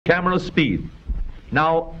camera's speed.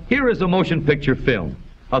 Now, here is a motion picture film,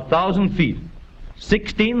 1,000 feet,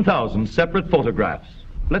 16,000 separate photographs.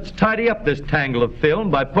 Let's tidy up this tangle of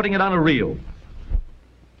film by putting it on a reel.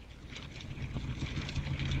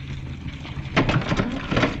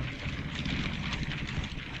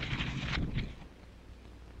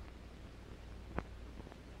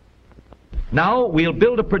 Now we'll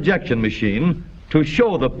build a projection machine to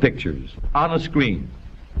show the pictures on a screen.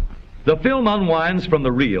 The film unwinds from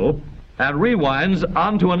the reel and rewinds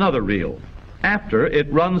onto another reel after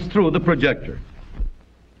it runs through the projector.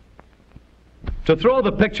 To throw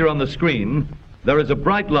the picture on the screen, there is a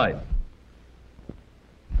bright light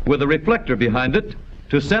with a reflector behind it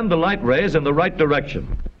to send the light rays in the right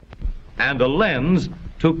direction and a lens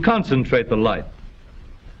to concentrate the light.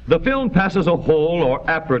 The film passes a hole or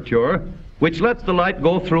aperture which lets the light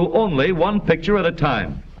go through only one picture at a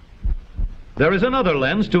time. There is another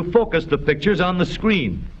lens to focus the pictures on the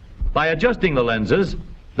screen. By adjusting the lenses,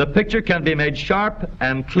 the picture can be made sharp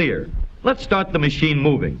and clear. Let's start the machine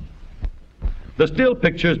moving. The still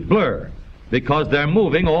pictures blur because they're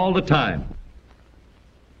moving all the time.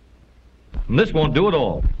 And this won't do at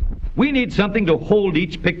all. We need something to hold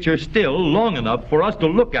each picture still long enough for us to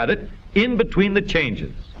look at it in between the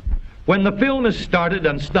changes. When the film is started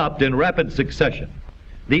and stopped in rapid succession,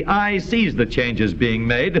 the eye sees the changes being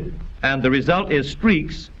made, and the result is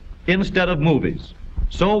streaks instead of movies.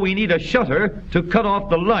 So we need a shutter to cut off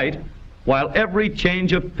the light while every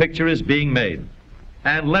change of picture is being made,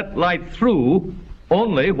 and let light through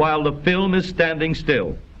only while the film is standing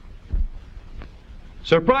still.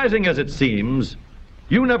 Surprising as it seems,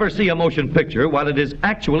 you never see a motion picture while it is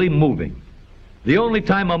actually moving. The only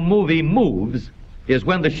time a movie moves is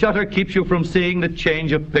when the shutter keeps you from seeing the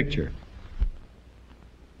change of picture.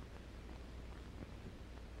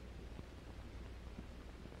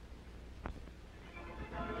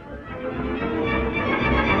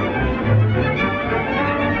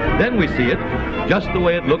 Then we see it just the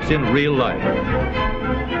way it looks in real life.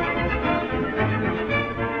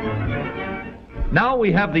 Now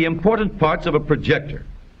we have the important parts of a projector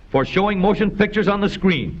for showing motion pictures on the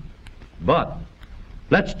screen. But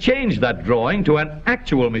let's change that drawing to an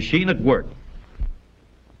actual machine at work.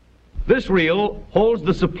 This reel holds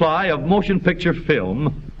the supply of motion picture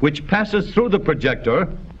film, which passes through the projector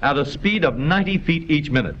at a speed of 90 feet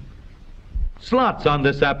each minute. Slots on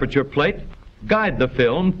this aperture plate guide the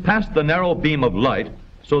film past the narrow beam of light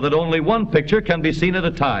so that only one picture can be seen at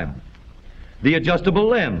a time. The adjustable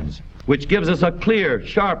lens, which gives us a clear,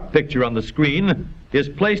 sharp picture on the screen, is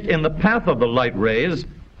placed in the path of the light rays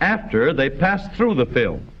after they pass through the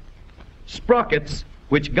film. Sprockets,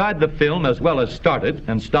 which guide the film as well as start it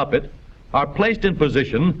and stop it, are placed in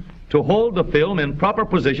position to hold the film in proper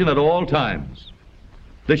position at all times.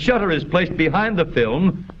 The shutter is placed behind the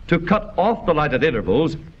film to cut off the light at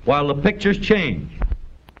intervals while the pictures change.